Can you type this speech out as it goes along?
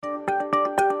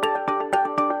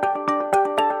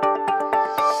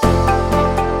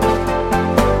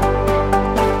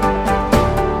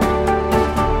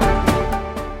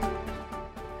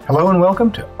Hello and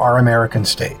welcome to Our American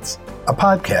States, a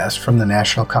podcast from the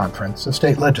National Conference of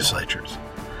State Legislatures.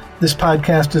 This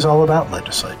podcast is all about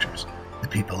legislatures, the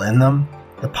people in them,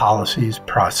 the policies,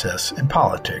 process, and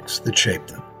politics that shape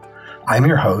them. I'm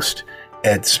your host,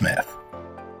 Ed Smith.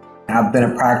 I've been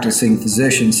a practicing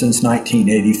physician since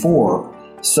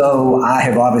 1984, so I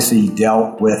have obviously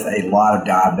dealt with a lot of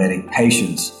diabetic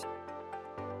patients.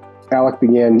 Alec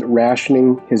began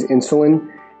rationing his insulin,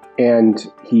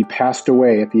 and he passed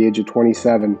away at the age of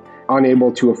 27,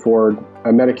 unable to afford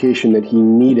a medication that he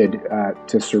needed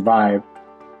to survive.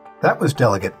 That was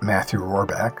Delegate Matthew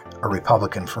Rohrback, a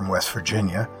Republican from West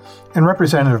Virginia, and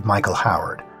Representative Michael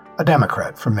Howard, a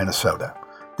Democrat from Minnesota.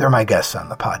 They're my guests on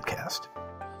the podcast.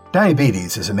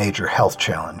 Diabetes is a major health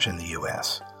challenge in the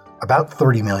U.S. About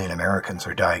 30 million Americans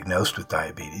are diagnosed with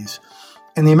diabetes,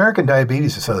 and the American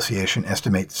Diabetes Association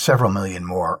estimates several million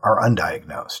more are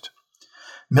undiagnosed.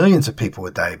 Millions of people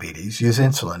with diabetes use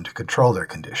insulin to control their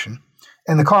condition,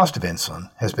 and the cost of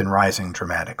insulin has been rising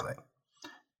dramatically.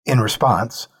 In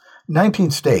response,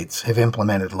 19 states have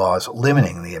implemented laws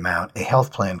limiting the amount a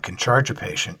health plan can charge a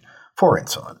patient for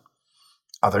insulin.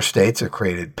 Other states have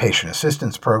created patient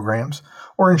assistance programs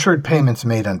or ensured payments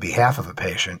made on behalf of a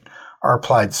patient are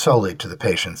applied solely to the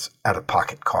patient's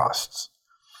out-of-pocket costs.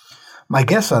 My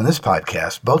guests on this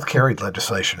podcast both carried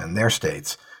legislation in their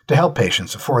states to help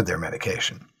patients afford their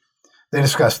medication. They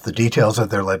discussed the details of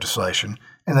their legislation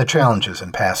and the challenges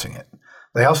in passing it.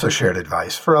 They also shared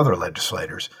advice for other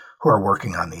legislators who are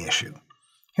working on the issue.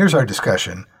 Here's our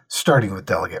discussion, starting with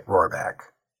Delegate Rohrback.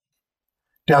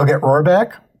 Delegate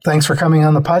Rohrback, thanks for coming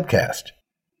on the podcast.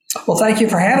 Well, thank you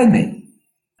for having me.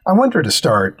 I wonder to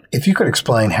start if you could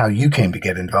explain how you came to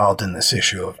get involved in this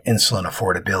issue of insulin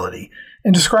affordability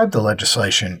and describe the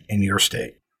legislation in your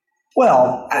state.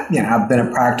 Well, I've been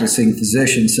a practicing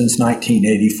physician since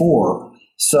 1984,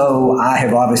 so I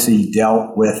have obviously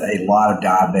dealt with a lot of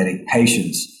diabetic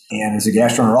patients. And as a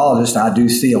gastroenterologist, I do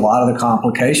see a lot of the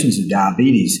complications of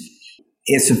diabetes.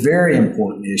 It's a very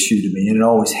important issue to me, and it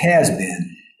always has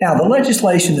been. Now, the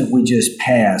legislation that we just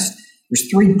passed, there's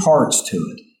three parts to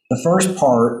it. The first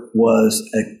part was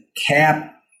a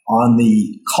cap on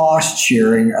the cost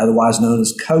sharing, otherwise known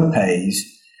as copays,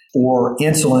 for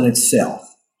insulin itself.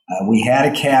 We had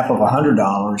a cap of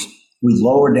 $100. We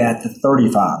lowered that to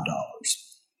 $35.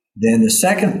 Then the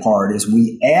second part is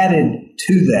we added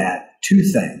to that two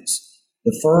things.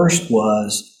 The first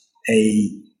was a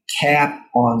cap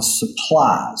on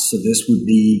supplies. So this would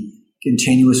be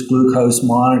continuous glucose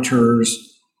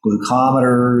monitors,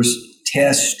 glucometers,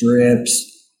 test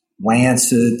strips,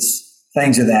 lancets,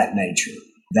 things of that nature.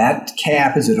 That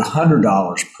cap is at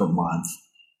 $100 per month.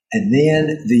 And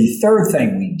then the third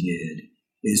thing we did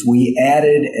is we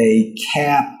added a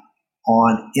cap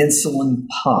on insulin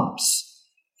pumps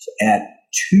at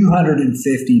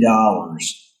 $250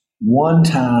 one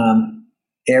time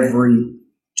every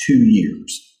 2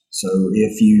 years. So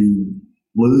if you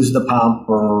lose the pump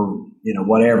or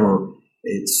whatever,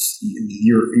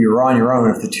 you're on your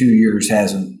own if the 2 years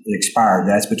hasn't expired.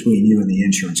 That's between you and the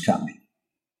insurance company.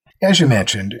 As you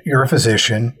mentioned, you're a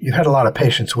physician. You've had a lot of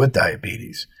patients with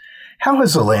diabetes. How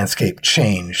has the landscape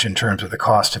changed in terms of the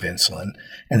cost of insulin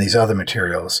and these other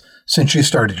materials since you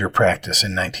started your practice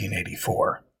in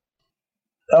 1984?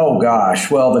 Oh, gosh.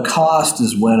 Well, the cost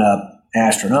has went up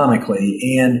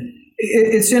astronomically. And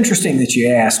it's interesting that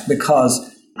you ask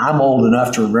because I'm old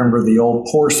enough to remember the old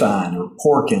porcine or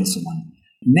pork insulin.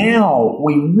 Now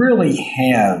we really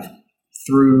have,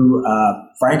 through,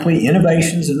 frankly,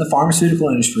 innovations in the pharmaceutical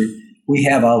industry, we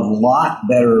have a lot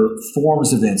better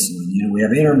forms of insulin. We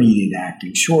have intermediate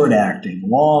acting, short acting,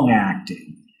 long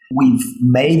acting. We've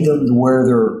made them to where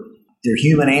they're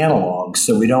human analogs,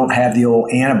 so we don't have the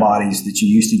old antibodies that you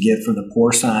used to get for the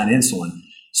porcine insulin.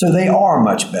 So they are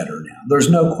much better now. There's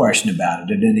no question about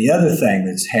it. And then the other thing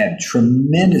that's had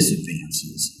tremendous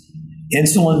advances,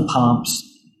 insulin pumps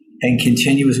and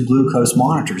continuous glucose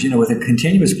monitors. With a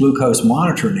continuous glucose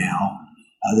monitor now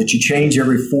that you change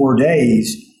every 4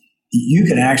 days, you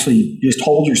can actually just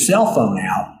hold your cell phone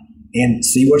out and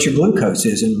see what your glucose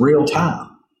is in real time.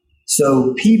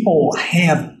 So people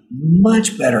have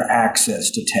much better access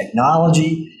to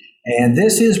technology. And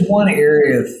this is one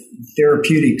area of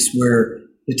therapeutics where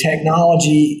the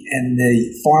technology and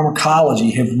the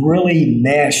pharmacology have really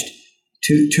meshed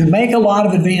to make a lot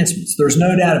of advancements. There's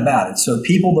no doubt about it. So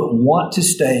people that want to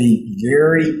stay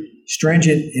very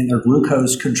stringent in their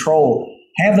glucose control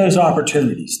have those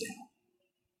opportunities now.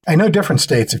 I know different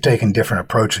states have taken different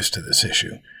approaches to this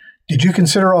issue. Did you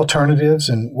consider alternatives,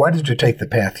 and why did you take the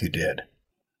path you did?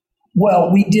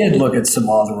 Well, we did look at some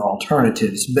other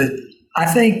alternatives, but I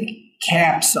think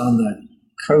caps on the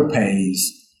copays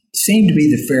seemed to be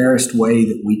the fairest way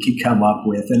that we could come up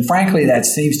with. And frankly, that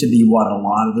seems to be what a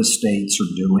lot of the states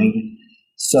are doing.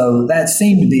 So that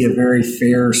seemed to be a very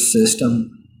fair system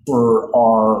for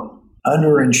our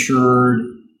underinsured.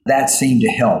 That seemed to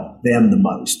help them the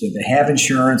most. That they have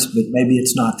insurance, but maybe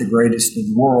it's not the greatest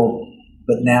in the world,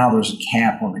 but now there's a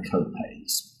cap on the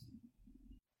copays.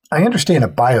 I understand a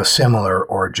biosimilar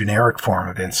or generic form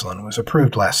of insulin was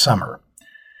approved last summer.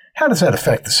 How does that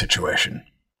affect the situation?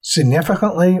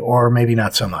 Significantly, or maybe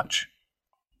not so much?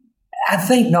 I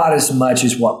think not as much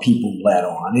as what people let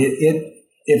on.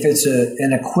 If it's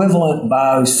an equivalent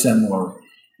biosimilar,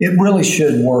 it really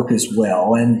should work as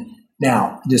well. And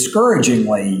now,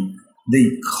 discouragingly,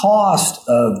 the cost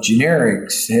of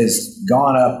generics has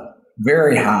gone up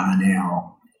very high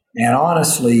now. And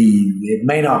honestly, it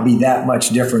may not be that much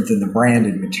different than the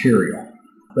branded material.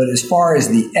 But as far as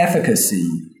the efficacy,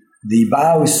 the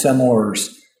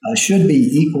biosimilars should be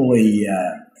equally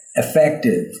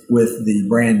effective with the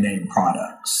brand name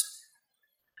products.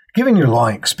 Given your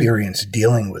long experience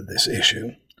dealing with this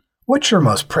issue, what's your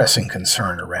most pressing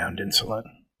concern around insulin?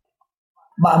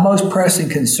 My most pressing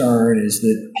concern is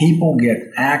that people get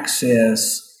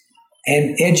access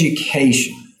and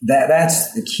education.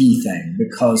 That's the key thing,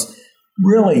 because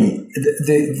really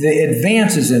the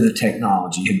advances in the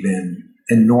technology have been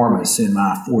enormous in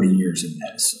my 40 years in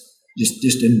medicine,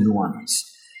 just enormous.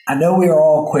 I know we are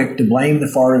all quick to blame the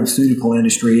pharmaceutical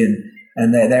industry,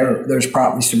 and there's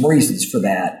probably some reasons for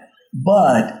that.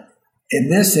 But in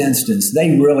this instance,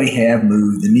 they really have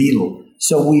moved the needle.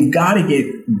 So we've got to get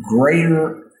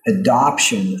greater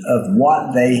adoption of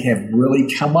what they have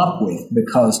really come up with,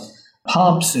 because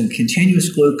pumps and continuous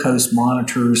glucose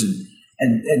monitors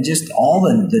and just all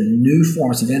the new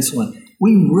forms of insulin,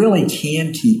 we really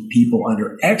can keep people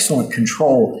under excellent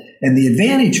control. And the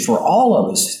advantage for all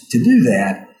of us to do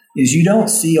that is you don't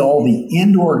see all the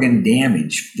end organ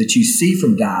damage that you see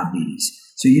from diabetes.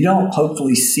 So you don't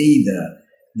hopefully see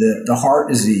the heart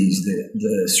disease,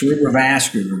 the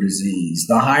cerebrovascular disease,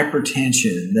 the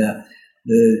hypertension,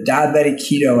 the diabetic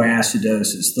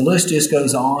ketoacidosis. The list just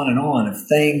goes on of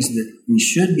things that we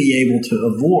should be able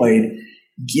to avoid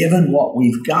given what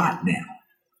we've got now.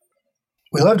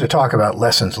 We love to talk about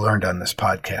lessons learned on this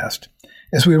podcast.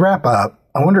 As we wrap up,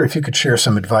 I wonder if you could share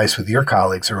some advice with your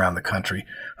colleagues around the country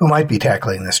who might be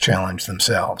tackling this challenge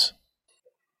themselves.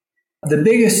 The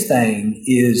biggest thing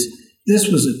is this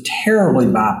was a terribly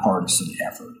bipartisan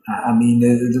effort. I mean,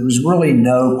 there was really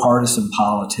no partisan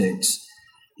politics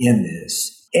in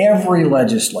this. Every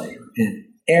legislator in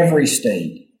every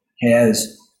state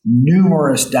has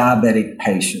numerous diabetic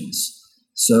patients,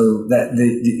 so that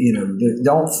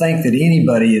don't think that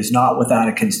anybody is not without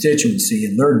a constituency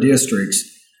in their districts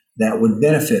that would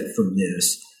benefit from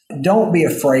this. Don't be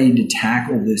afraid to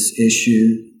tackle this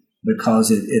issue,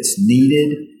 because it's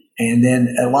needed. And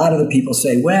then a lot of the people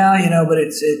say, well, but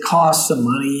it costs some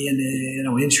money,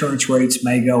 and insurance rates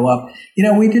may go up.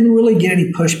 We didn't really get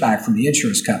any pushback from the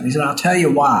insurance companies, and I'll tell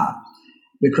you why.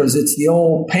 Because it's the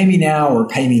old pay me now or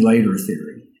pay me later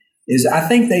theory. I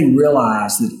think they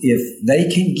realize that if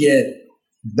they can get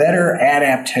better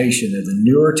adaptation of the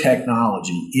newer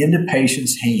technology into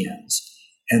patients' hands,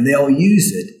 and they'll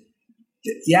use it,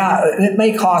 yeah, it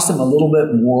may cost them a little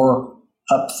bit more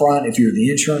up front if you're the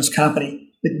insurance company.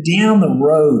 But down the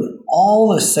road,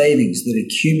 all the savings that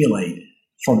accumulate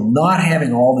from not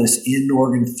having all this end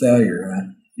organ failure,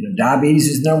 diabetes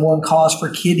is number one cause for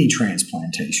kidney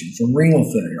transplantation, from renal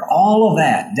failure, all of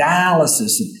that,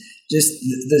 dialysis, and just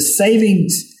the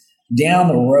savings down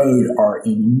the road are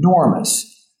enormous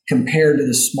compared to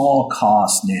the small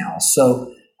cost now.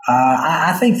 So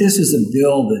I think this is a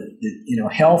bill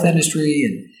that health industry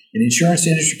and insurance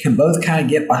industry can both kind of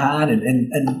get behind,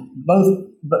 and both.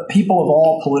 But people of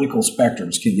all political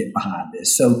spectrums can get behind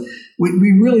this. So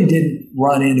we really didn't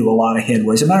run into a lot of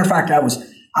headways. As a matter of fact,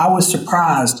 I was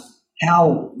surprised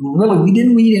how really we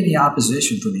didn't meet any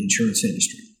opposition from the insurance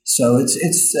industry. So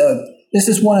this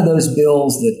is one of those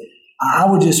bills that I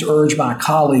would just urge my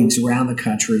colleagues around the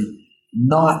country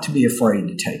not to be afraid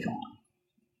to take on.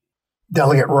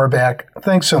 Delegate Rohrback,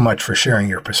 thanks so much for sharing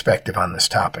your perspective on this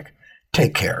topic.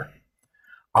 Take care.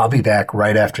 I'll be back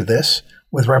right after this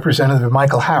with Representative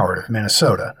Michael Howard of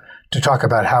Minnesota to talk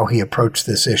about how he approached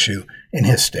this issue in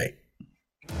his state.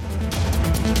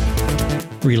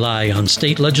 Rely on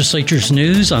state legislatures'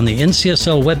 news on the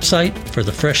NCSL website for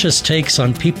the freshest takes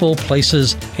on people,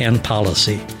 places, and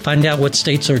policy. Find out what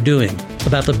states are doing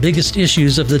about the biggest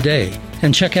issues of the day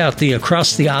And check out the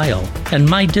Across the Aisle and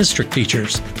My District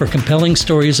features for compelling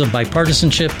stories of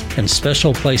bipartisanship and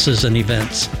special places and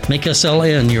events. Make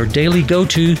SLN your daily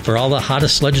go-to for all the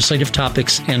hottest legislative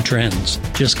topics and trends.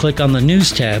 Just click on the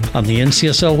News tab on the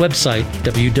NCSL website,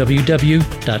 www.ncsl.org.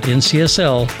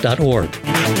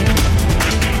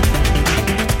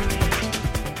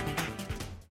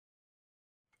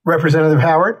 Representative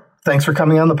Howard, thanks for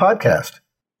coming on the podcast.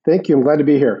 Thank you. I'm glad to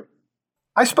be here.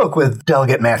 I spoke with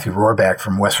Delegate Matthew Rohrback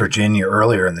from West Virginia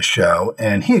earlier in the show,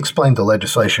 and he explained the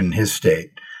legislation in his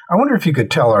state. I wonder if you could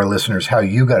tell our listeners how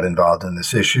you got involved in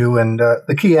this issue and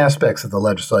the key aspects of the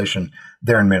legislation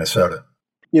there in Minnesota.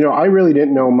 I really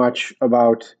didn't know much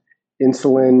about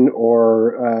insulin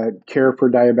or care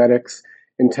for diabetics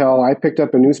until I picked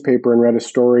up a newspaper and read a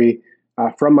story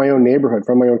from my own neighborhood,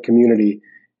 from my own community,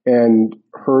 and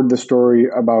heard the story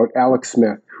about Alex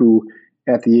Smith, who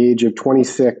at the age of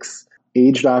 26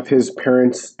 aged off his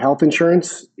parents' health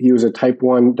insurance. He was a type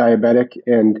 1 diabetic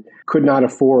and could not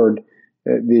afford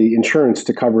the insurance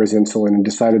to cover his insulin and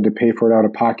decided to pay for it out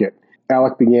of pocket.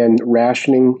 Alec began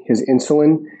rationing his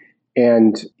insulin,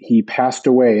 and he passed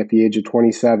away at the age of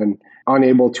 27,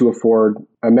 unable to afford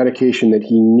a medication that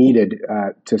he needed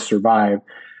to survive.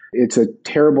 It's a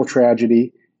terrible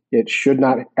tragedy. It should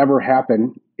not ever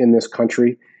happen in this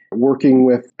country. Working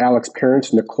with Alec's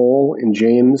parents, Nicole and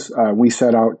James, we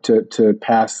set out to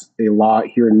pass a law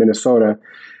here in Minnesota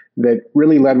that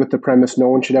really led with the premise no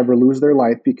one should ever lose their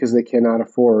life because they cannot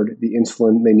afford the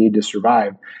insulin they need to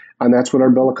survive. And that's what our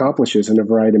bill accomplishes in a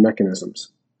variety of mechanisms.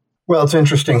 Well, it's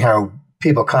interesting how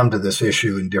people come to this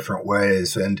issue in different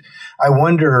ways. And I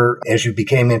wonder, as you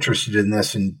became interested in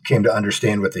this and came to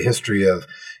understand what the history of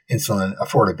insulin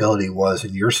affordability was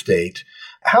in your state,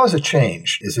 how has it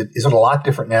changed? Is it a lot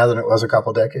different now than it was a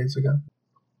couple decades ago?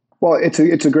 Well, it's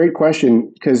a great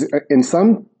question because in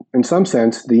some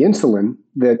sense, the insulin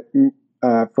that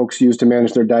folks use to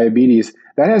manage their diabetes,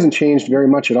 that hasn't changed very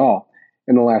much at all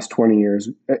in the last 20 years.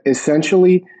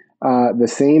 Essentially, the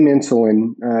same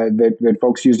insulin that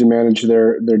folks use to manage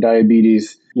their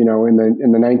diabetes, in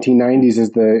the 1990s is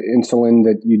the insulin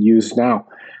that you'd use now.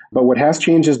 But what has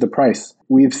changed is the price.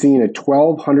 We've seen a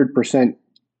 1,200%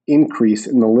 increase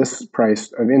in the list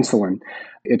price of insulin.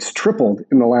 It's tripled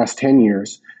in the last 10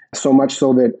 years, so much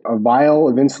so that a vial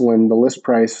of insulin, the list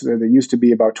price that used to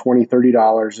be about $20,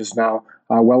 $30 is now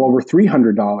well over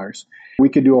 $300. We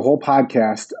could do a whole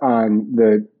podcast on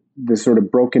the sort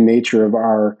of broken nature of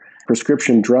our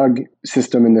prescription drug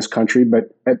system in this country, but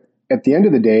at the end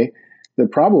of the day, the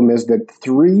problem is that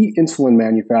 3 insulin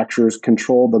manufacturers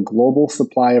control the global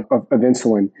supply of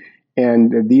insulin.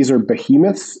 And these are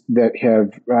behemoths that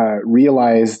have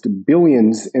realized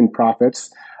billions in profits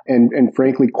and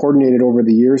frankly coordinated over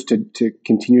the years to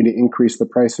continue to increase the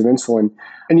price of insulin.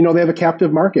 And, they have a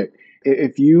captive market.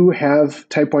 If you have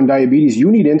type 1 diabetes,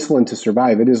 you need insulin to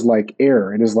survive. It is like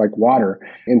air. It is like water.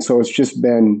 And so it's just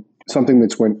been something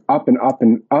that's went up and up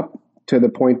and up to the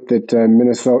point that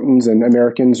Minnesotans and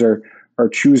Americans are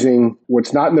choosing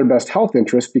what's not in their best health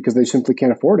interest because they simply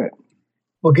can't afford it.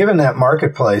 Well, given that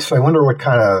marketplace, I wonder what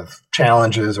kind of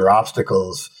challenges or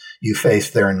obstacles you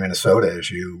faced there in Minnesota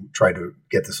as you tried to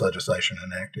get this legislation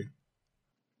enacted.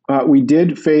 We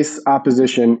did face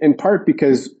opposition, in part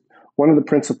because one of the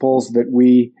principles that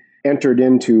we entered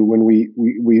into when we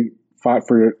fought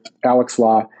for Alec's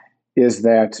Law is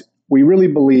that we really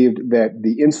believed that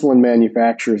the insulin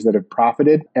manufacturers that have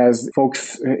profited as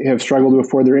folks have struggled to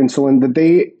afford their insulin, that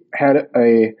they had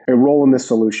a role in this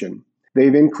solution.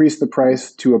 They've increased the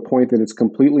price to a point that it's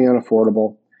completely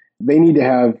unaffordable. They need to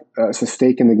have a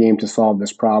stake in the game to solve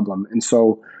this problem. And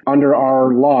so under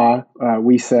our law,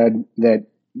 we said that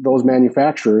those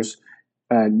manufacturers,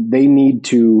 they need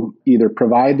to either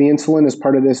provide the insulin as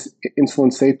part of this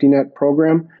insulin safety net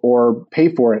program or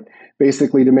pay for it,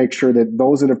 basically to make sure that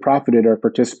those that have profited are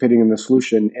participating in the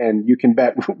solution. And you can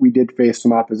bet we did face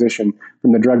some opposition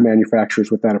from the drug manufacturers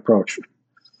with that approach.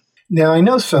 Now, I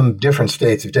know some different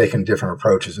states have taken different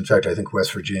approaches. In fact, I think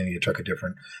West Virginia took a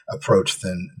different approach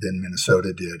than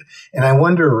Minnesota did. And I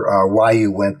wonder why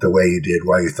you went the way you did,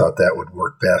 why you thought that would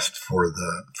work best for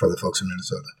the folks in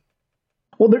Minnesota.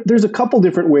 Well, there's a couple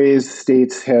different ways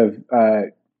states have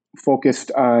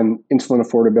focused on insulin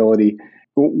affordability.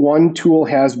 One tool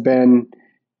has been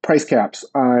price caps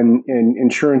on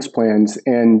insurance plans.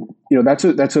 And that's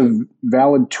a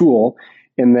valid tool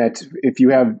in that if you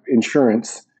have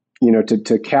insurance,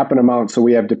 to cap an amount so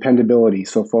we have dependability.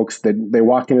 So folks that they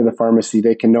walk into the pharmacy,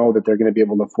 they can know that they're going to be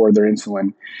able to afford their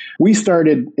insulin. We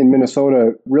started in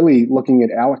Minnesota really looking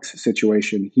at Alec's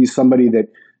situation. He's somebody that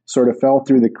sort of fell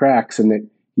through the cracks and that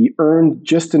he earned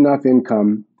just enough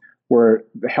income where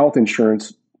the health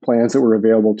insurance plans that were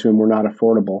available to him were not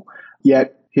affordable.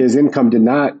 Yet his income did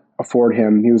not afford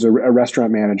him. He was a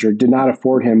restaurant manager, did not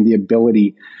afford him the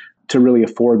ability to really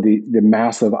afford the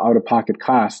massive out-of-pocket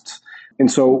costs. And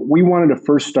so we wanted to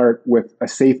first start with a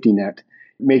safety net,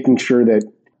 making sure that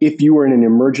if you were in an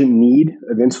emergent need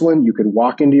of insulin, you could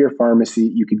walk into your pharmacy,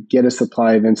 you could get a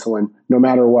supply of insulin, no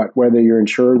matter what, whether you're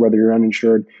insured, whether you're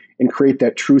uninsured, and create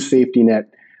that true safety net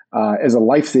as a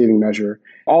life-saving measure.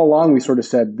 All along, we sort of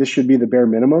said this should be the bare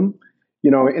minimum.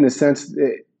 In a sense,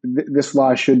 this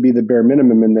law should be the bare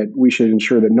minimum in that we should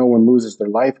ensure that no one loses their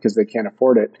life because they can't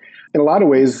afford it. In a lot of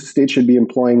ways, states should be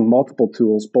employing multiple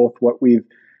tools, both what we've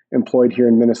employed here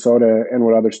in Minnesota and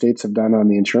what other states have done on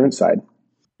the insurance side.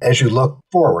 As you look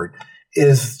forward,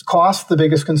 is cost the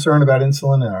biggest concern about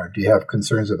insulin, or do you have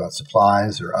concerns about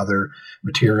supplies or other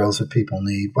materials that people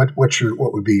need? What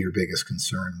would be your biggest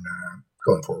concern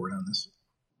going forward on this?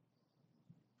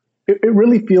 It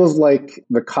really feels like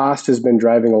the cost has been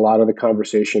driving a lot of the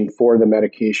conversation for the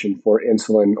medication for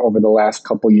insulin over the last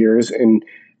couple of years. And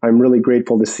I'm really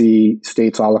grateful to see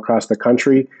states all across the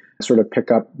country sort of pick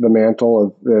up the mantle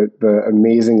of the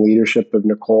amazing leadership of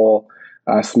Nicole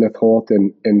Smith-Holt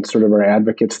and sort of our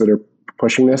advocates that are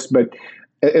pushing this. But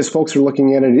as folks are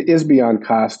looking at it, it is beyond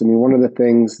cost. I mean, one of the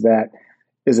things that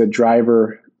is a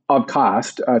driver of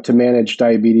cost to manage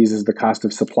diabetes is the cost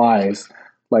of supplies,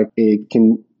 like a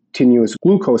continuous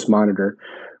glucose monitor,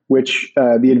 which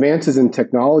the advances in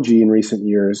technology in recent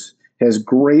years has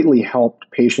greatly helped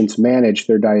patients manage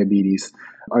their diabetes.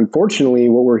 Unfortunately,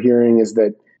 what we're hearing is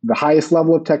that the highest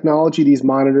level of technology, these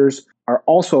monitors, are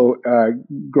also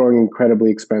growing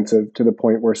incredibly expensive to the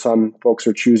point where some folks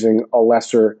are choosing a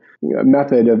lesser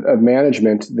method of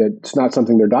management that's not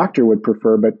something their doctor would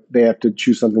prefer, but they have to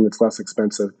choose something that's less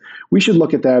expensive. We should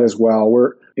look at that as well.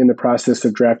 We're in the process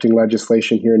of drafting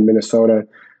legislation here in Minnesota.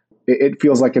 It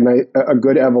feels like a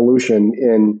good evolution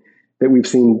in that we've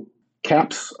seen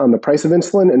caps on the price of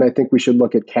insulin, and I think we should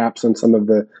look at caps on some of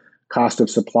the cost of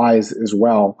supplies as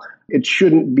well. It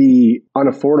shouldn't be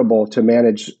unaffordable to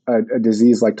manage a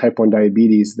disease like type 1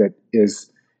 diabetes that is,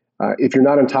 if you're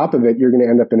not on top of it, you're going to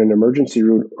end up in an emergency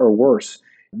room or worse.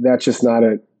 That's just not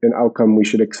an outcome we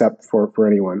should accept for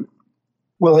anyone.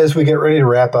 Well, as we get ready to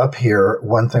wrap up here,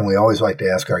 one thing we always like to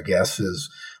ask our guests is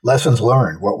lessons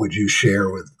learned. What would you share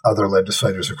with other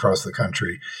legislators across the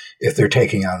country if they're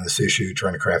taking on this issue,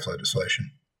 trying to craft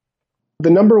legislation?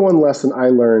 The number one lesson I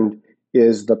learned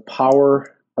is the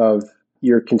power of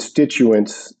your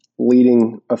constituents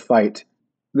leading a fight.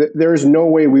 There's no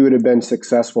way we would have been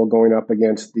successful going up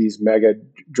against these mega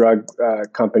drug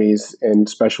companies and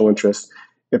special interests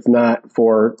if not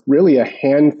for really a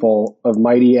handful of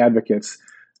mighty advocates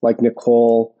like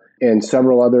Nicole and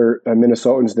several other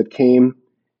Minnesotans that came,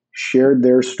 shared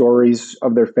their stories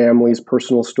of their families,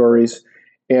 personal stories,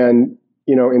 and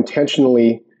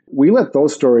intentionally we let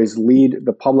those stories lead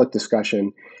the public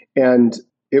discussion. And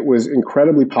it was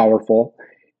incredibly powerful.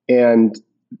 And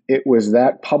it was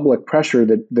that public pressure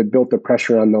that built the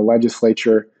pressure on the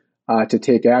legislature to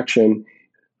take action.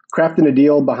 Crafting a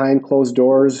deal behind closed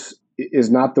doors is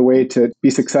not the way to be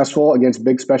successful against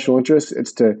big special interests.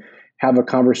 It's to have a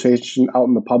conversation out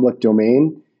in the public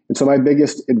domain. And so my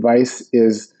biggest advice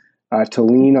is to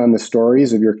lean on the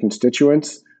stories of your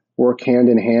constituents, work hand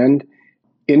in hand.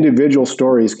 Individual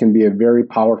stories can be a very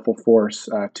powerful force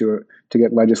to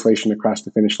get legislation across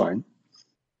the finish line.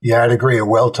 Yeah, I'd agree. A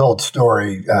well-told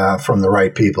story from the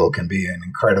right people can be an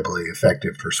incredibly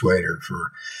effective persuader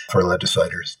for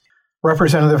legislators.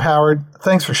 Representative Howard,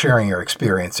 thanks for sharing your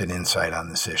experience and insight on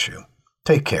this issue.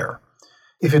 Take care.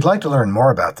 If you'd like to learn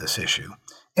more about this issue,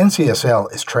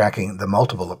 NCSL is tracking the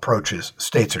multiple approaches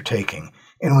states are taking,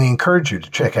 and we encourage you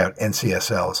to check out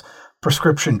NCSL's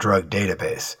prescription drug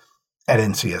database at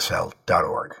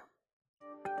ncsl.org.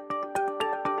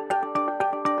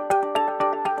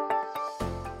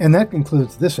 And that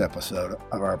concludes this episode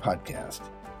of our podcast.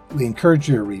 We encourage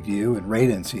you to review and rate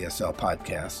NCSL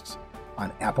podcasts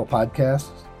on Apple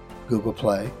Podcasts, Google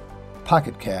Play,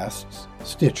 Pocket Casts,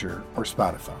 Stitcher, or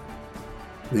Spotify.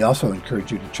 We also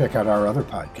encourage you to check out our other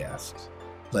podcasts,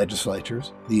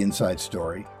 Legislatures, The Inside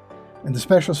Story, and the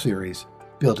special series,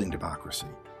 Building Democracy.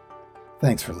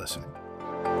 Thanks for listening.